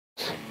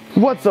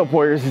What's up,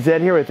 Warriors? It's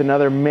Ed here with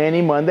another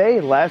Manny Monday.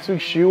 Last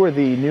week's shoe were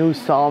the new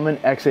Salomon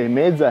XA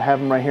mids. I have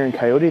them right here in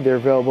Coyote. They're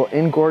available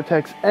in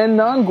Gore-Tex and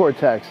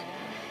non-Gore-Tex.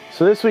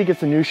 So this week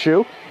it's a new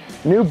shoe,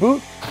 new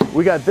boot.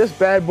 We got this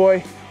bad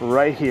boy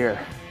right here.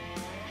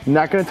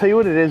 Not gonna tell you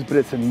what it is, but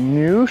it's a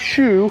new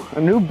shoe,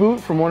 a new boot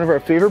from one of our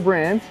favorite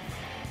brands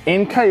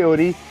in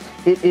Coyote.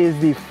 It is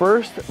the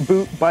first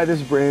boot by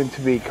this brand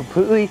to be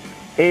completely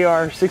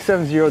AR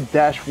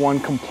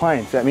 670-1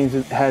 compliant. That means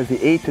it has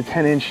the 8 to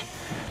 10 inch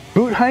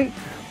boot height,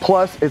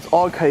 plus it's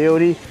all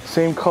Coyote,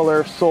 same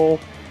color sole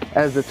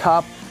as the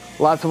top.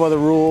 Lots of other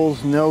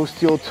rules, no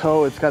steel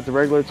toe. It's got the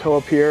regular toe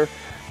up here.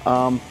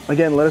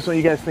 Again, let us know what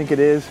you guys think it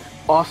is.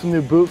 Awesome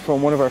new boot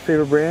from one of our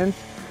favorite brands.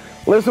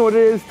 Let us know what it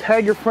is,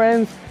 tag your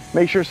friends,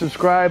 make sure to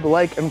subscribe,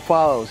 like, and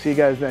follow. See you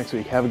guys next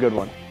week. Have a good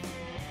one.